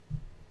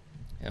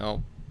You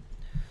know,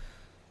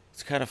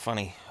 it's kind of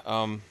funny.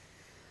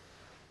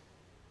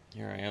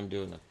 Here I am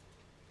doing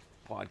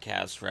a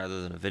podcast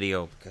rather than a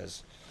video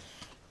because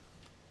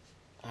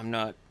I'm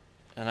not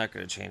I'm not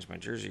going to change my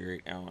jersey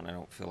right now, and I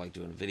don't feel like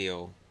doing a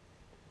video.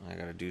 I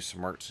got to do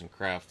some arts and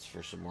crafts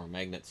for some more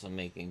magnets I'm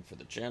making for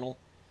the channel.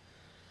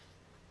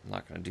 I'm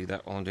not going to do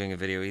that while I'm doing a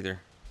video either.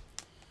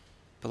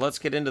 But let's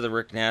get into the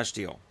Rick Nash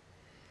deal.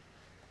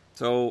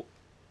 So,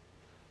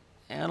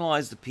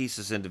 analyze the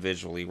pieces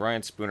individually.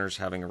 Ryan Spooner's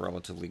having a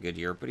relatively good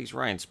year, but he's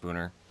Ryan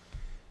Spooner.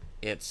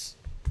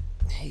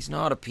 He's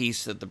not a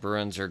piece that the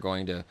Bruins are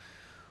going to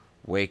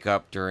wake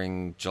up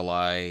during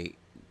July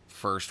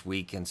first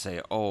week and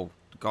say, "Oh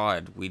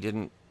God, we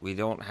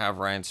don't have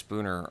Ryan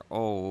Spooner.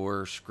 Oh,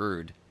 we're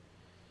screwed."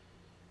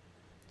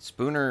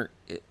 Spooner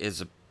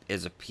is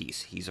a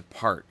piece. He's a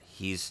part.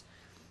 He's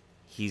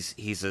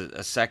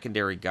a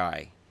secondary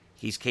guy.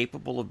 He's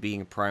capable of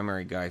being a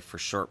primary guy for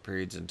short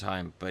periods in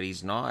time, but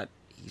he's not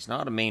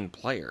a main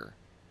player.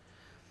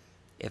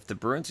 If the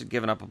Bruins had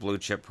given up a blue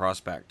chip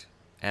prospect,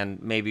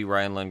 and maybe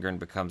Ryan Lindgren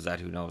becomes that,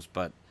 who knows,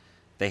 but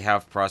they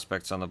have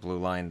prospects on the blue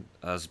line.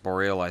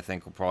 Zboril, I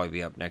think, will probably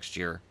be up next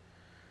year.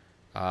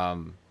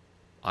 Um,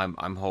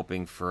 I'm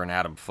hoping for an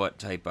Adam Foote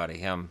type out of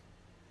him,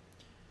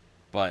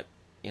 but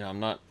I'm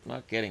not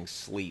getting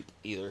sleep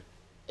either.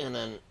 And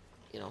then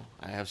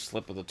I have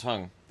slip of the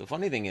tongue. The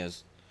funny thing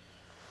is,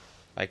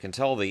 I can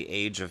tell the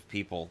age of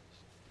people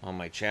on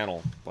my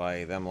channel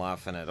by them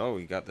laughing at, "Oh,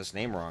 you got this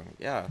name wrong."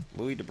 Yeah,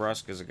 Louis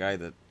DeBrusque is a guy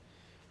that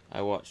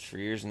I watched for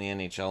years in the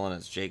NHL, and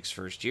it's Jake's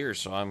first year,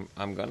 so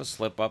I'm gonna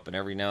slip up, and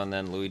every now and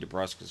then Louis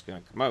DeBrusque is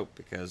gonna come out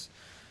because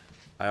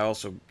I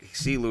also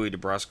see Louis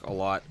DeBrusque a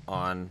lot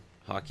on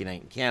Hockey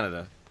Night in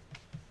Canada,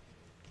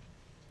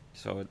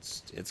 so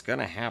it's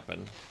gonna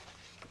happen.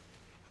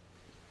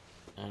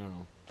 I don't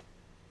know,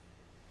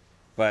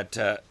 but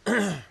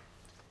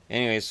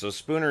anyway, so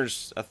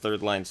Spooner's a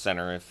third line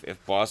center.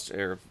 If Boston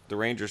or if the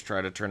Rangers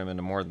try to turn him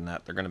into more than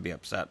that, they're gonna be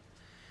upset.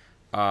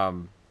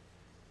 Um,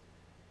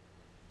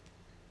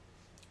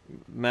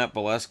 Matt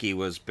Bolesky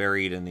was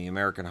buried in the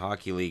American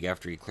Hockey League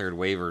after he cleared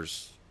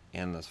waivers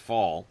in the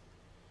fall,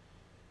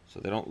 so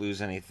they don't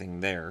lose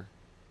anything there.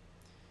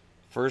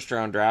 First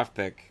round draft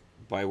pick,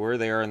 by where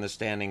they are in the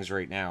standings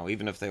right now,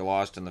 even if they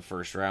lost in the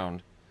first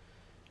round,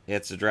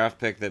 it's a draft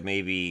pick that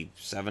may be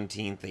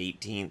 17th,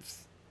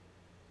 18th,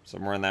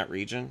 somewhere in that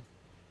region.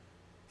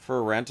 For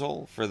a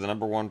rental, for the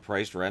number one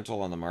priced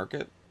rental on the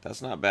market,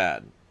 that's not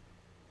bad.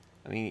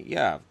 I mean,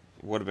 yeah, it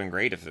would have been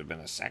great if it had been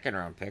a second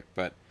round pick,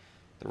 but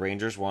the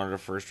Rangers wanted a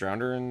first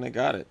rounder and they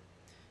got it.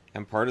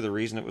 And part of the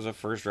reason it was a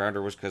first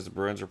rounder was because the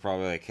Bruins were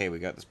probably like, "Hey, we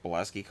got this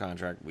Bolesky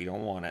contract. We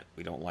don't want it.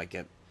 We don't like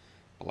it."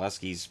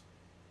 Bolesky's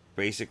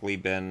basically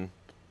been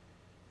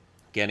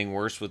getting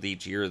worse with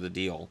each year of the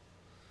deal.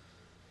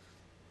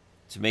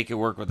 To make it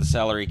work with the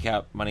salary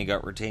cap, money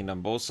got retained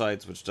on both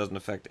sides, which doesn't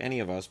affect any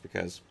of us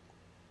because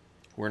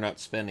we're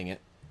not spending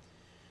it.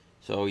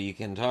 So you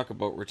can talk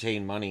about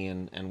retained money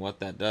and what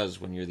that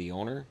does when you're the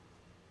owner.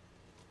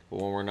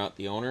 But when we're not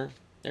the owner,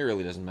 it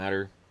really doesn't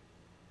matter.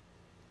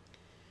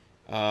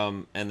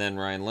 And then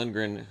Ryan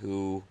Lindgren,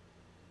 who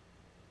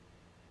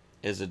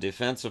is a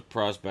defensive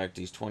prospect.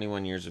 He's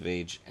 21 years of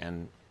age,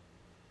 and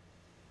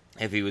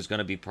if he was going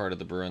to be part of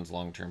the Bruins'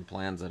 long-term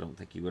plans, I don't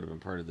think he would have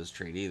been part of this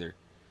trade either.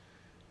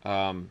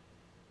 And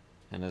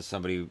as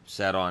somebody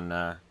said on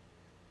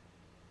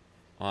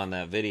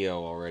that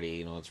video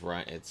already,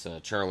 it's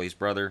Charlie's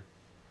brother.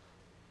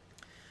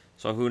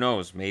 So who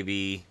knows?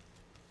 Maybe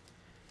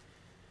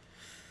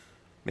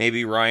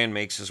Ryan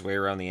makes his way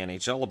around the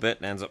NHL a bit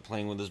and ends up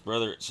playing with his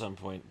brother at some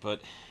point.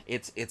 But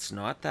it's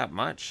not that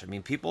much. I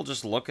mean, people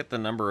just look at the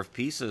number of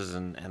pieces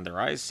and their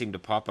eyes seem to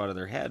pop out of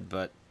their head.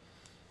 But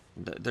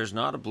there's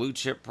not a blue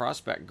chip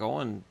prospect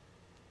going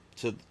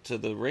to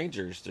the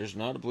Rangers. There's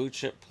not a blue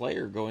chip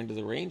player going to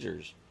the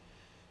Rangers.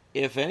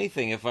 If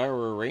anything, if I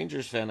were a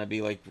Rangers fan, I'd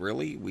be like,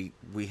 really?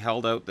 We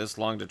held out this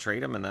long to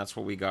trade him, and that's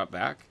what we got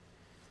back?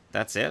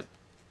 That's it?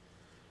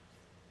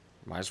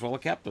 Might as well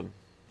have kept him.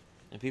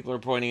 And people are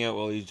pointing out,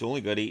 well, he's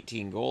only got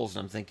 18 goals.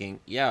 And I'm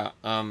thinking, yeah,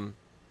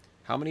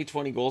 how many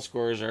 20 goal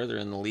scorers are there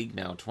in the league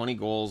now? 20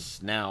 goals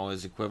now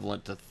is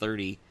equivalent to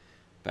 30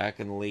 back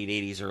in the late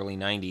 80s, early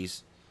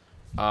 90s.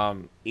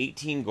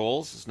 18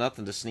 goals is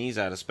nothing to sneeze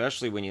at,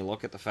 especially when you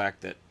look at the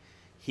fact that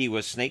he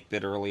was snake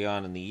bit early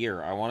on in the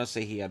year. I want to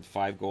say he had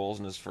 5 goals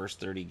in his first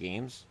 30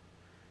 games.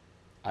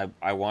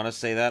 I want to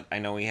say that. I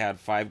know he had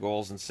 5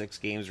 goals in 6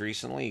 games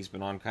recently. He's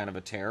been on kind of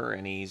a tear,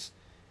 and he's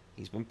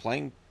been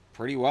playing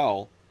pretty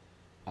well.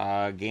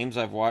 Games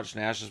I've watched,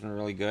 Nash has been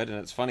really good, and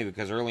it's funny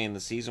because early in the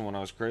season when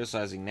I was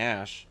criticizing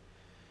Nash,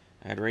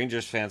 I had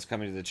Rangers fans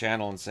coming to the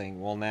channel and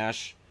saying, well,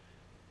 Nash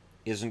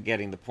isn't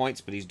getting the points,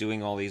 but he's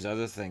doing all these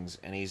other things,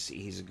 and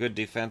he's good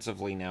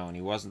defensively now, and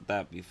he wasn't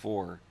that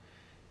before.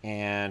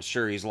 And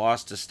sure, he's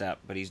lost a step,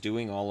 but he's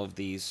doing all of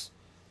these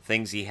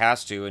things he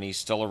has to, and he's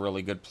still a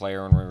really good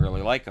player, and we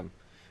really like him.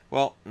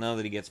 Well, now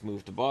that he gets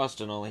moved to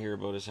Boston, all I hear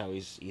about is how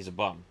he's a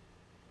bum.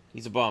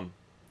 He's a bum.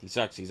 He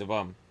sucks. He's a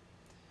bum.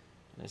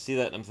 And I see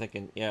that, and I'm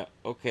thinking, yeah,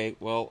 okay,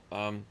 well,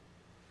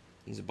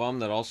 He's a bum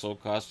that also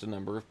cost a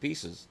number of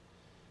pieces.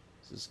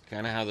 This is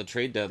kind of how the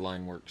trade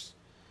deadline works.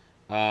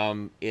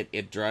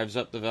 It drives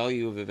up the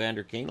value of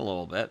Evander Kane a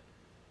little bit.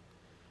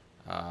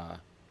 Uh,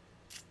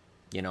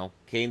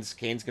 Kane's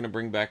going to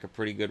bring back a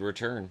pretty good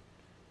return.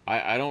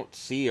 I don't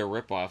see a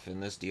ripoff in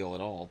this deal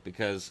at all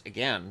because,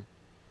 again,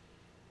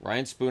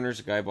 Ryan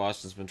Spooner's a guy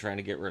Boston's been trying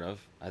to get rid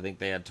of. I think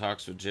they had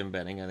talks with Jim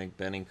Benning. I think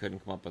Benning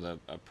couldn't come up with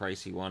a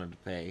price he wanted to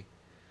pay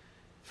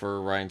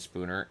for Ryan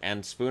Spooner.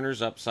 And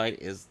Spooner's upside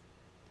is,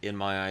 in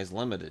my eyes,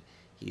 limited.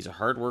 He's a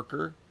hard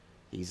worker.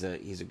 He's a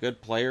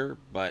good player,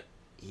 but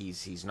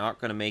he's not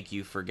going to make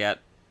you forget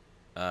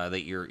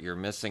that you're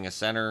missing a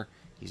center.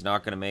 He's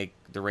not going to make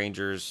the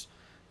Rangers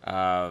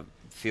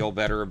feel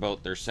better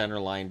about their center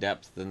line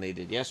depth than they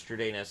did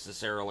yesterday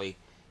necessarily.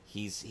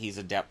 He's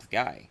a depth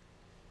guy.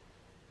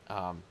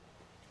 And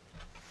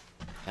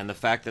the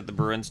fact that the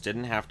Bruins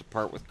didn't have to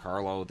part with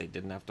Carlo, they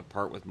didn't have to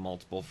part with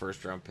multiple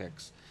first-round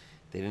picks,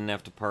 they didn't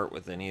have to part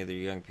with any of their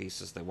young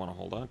pieces they want to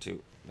hold on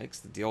to, makes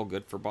the deal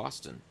good for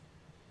Boston.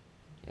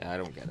 Yeah, I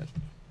don't get it.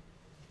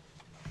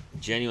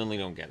 Genuinely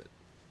don't get it.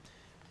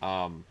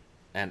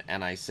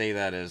 And I say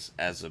that as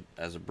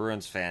a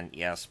Bruins fan,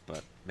 yes,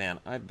 but man,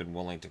 I've been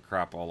willing to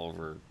crap all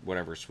over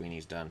whatever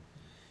Sweeney's done.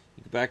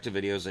 You go back to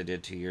videos I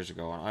did 2 years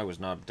ago, and I was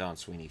not a Don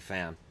Sweeney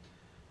fan.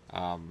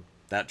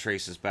 That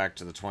traces back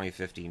to the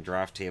 2015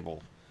 draft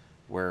table,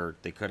 where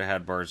they could have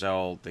had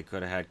Barzal, they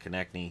could have had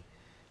Konechny,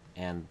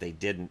 and they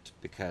didn't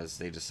because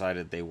they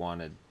decided they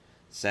wanted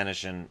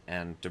Senyshyn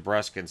and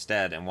DeBrusk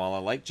instead. And while I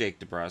like Jake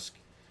DeBrusk,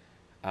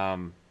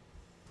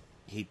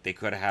 they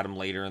could have had him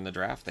later in the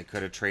draft. They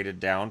could have traded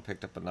down,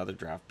 picked up another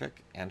draft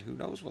pick, and who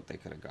knows what they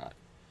could have got.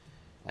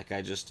 Like,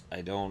 I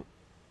don't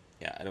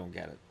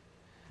get it.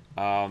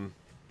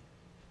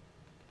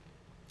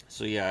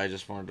 So yeah, I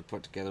just wanted to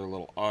put together a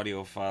little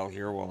audio file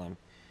here while I'm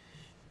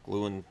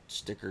gluing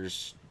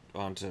stickers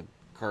onto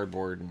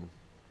cardboard and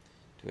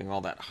doing all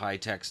that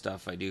high-tech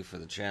stuff I do for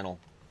the channel.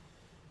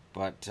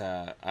 But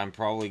I'm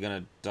probably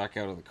going to duck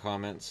out of the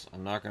comments.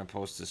 I'm not going to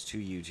post this to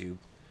YouTube.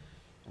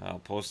 I'll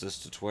post this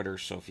to Twitter,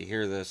 so if you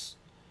hear this,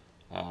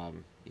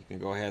 you can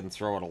go ahead and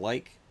throw it a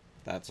like.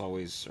 That's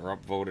always, or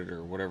upvoted,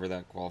 or whatever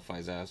that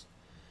qualifies as.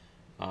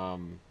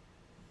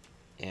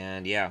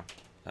 And yeah,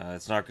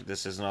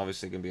 this isn't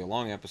obviously going to be a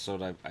long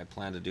episode. I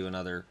plan to do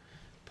another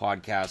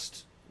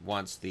podcast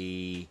once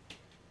the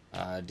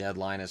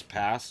deadline is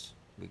passed.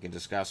 We can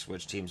discuss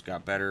which teams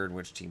got better and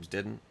which teams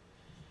didn't.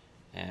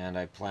 And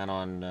I plan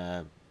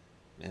on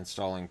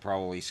installing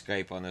probably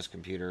Skype on this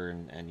computer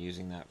and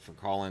using that for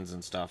call-ins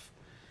and stuff.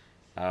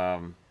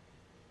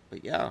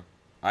 But yeah,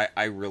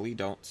 I really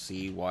don't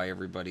see why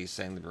everybody's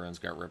saying the Bruins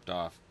got ripped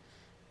off.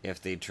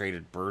 If they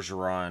traded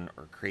Bergeron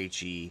or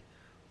Krejci,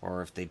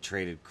 or if they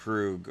traded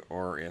Krug,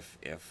 or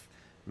if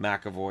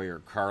McAvoy or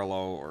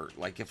Carlo, or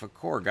like if a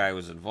core guy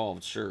was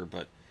involved, sure,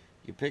 but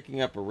you're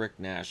picking up a Rick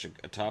Nash,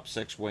 a top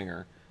six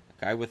winger,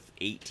 a guy with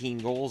 18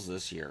 goals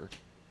this year.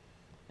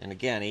 And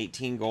again,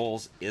 18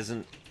 goals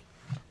isn't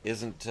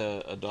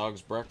a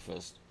dog's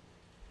breakfast.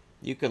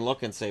 You can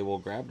look and say, well,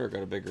 Grabner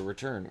got a bigger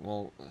return.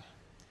 Well,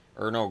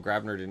 or no,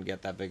 Grabner didn't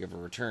get that big of a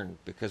return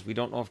because we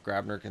don't know if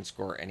Grabner can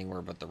score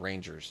anywhere but the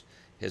Rangers.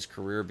 His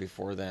career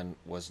before then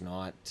was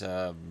not,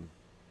 how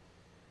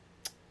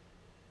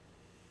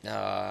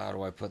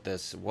do I put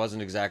this? It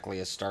wasn't exactly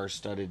a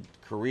star-studded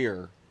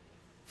career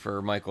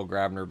for Michael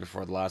Grabner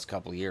before the last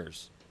couple of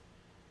years.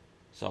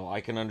 So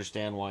I can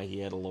understand why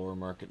he had a lower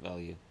market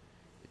value.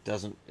 It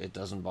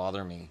doesn't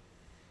bother me.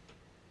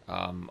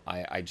 I'm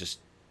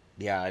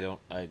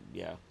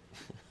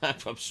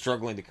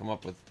struggling to come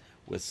up with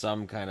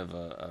some kind of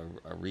a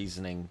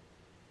reasoning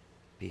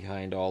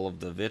behind all of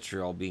the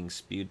vitriol being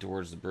spewed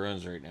towards the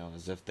Bruins right now,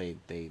 as if they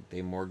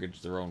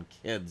mortgaged their own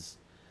kids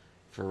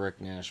for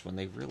Rick Nash when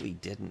they really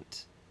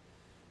didn't.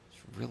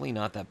 It's really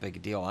not that big a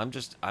deal.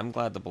 I'm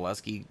glad the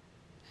Bolesky.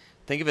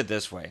 Think of it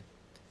this way.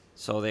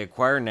 So they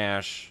acquire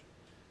Nash,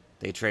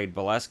 they trade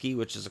Bolesky,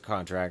 which is a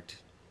contract.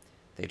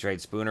 They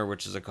trade Spooner,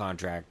 which is a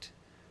contract.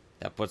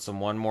 That puts them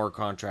one more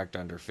contract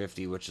under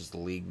 50, which is the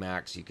league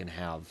max you can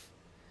have.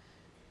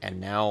 And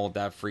now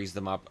that frees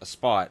them up a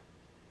spot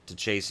to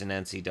chase an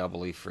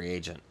NCAA free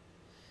agent.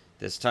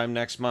 This time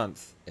next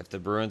month, if the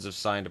Bruins have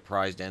signed a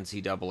prized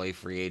NCAA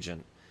free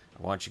agent,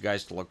 I want you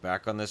guys to look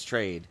back on this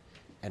trade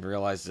and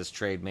realize this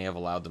trade may have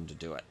allowed them to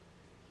do it.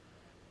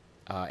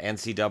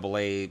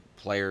 NCAA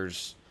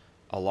players,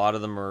 a lot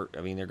of them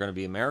they're going to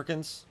be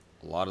Americans.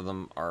 A lot of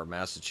them are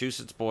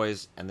Massachusetts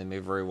boys, and they may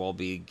very well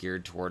be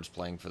geared towards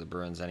playing for the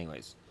Bruins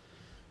anyways.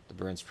 The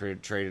Bruins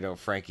traded out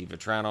Frankie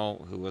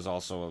Vetrano, who was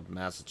also a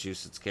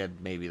Massachusetts kid.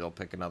 Maybe they'll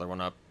pick another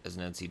one up as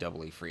an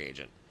NCAA free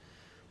agent.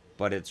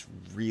 But it's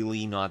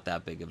really not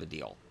that big of a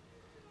deal.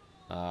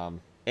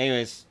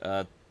 Anyways,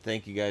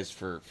 thank you guys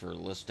for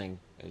listening.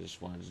 I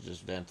just wanted to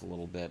just vent a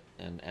little bit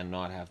and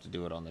not have to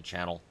do it on the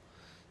channel.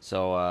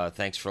 So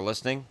thanks for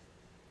listening.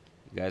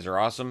 You guys are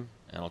awesome,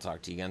 and I'll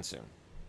talk to you again soon.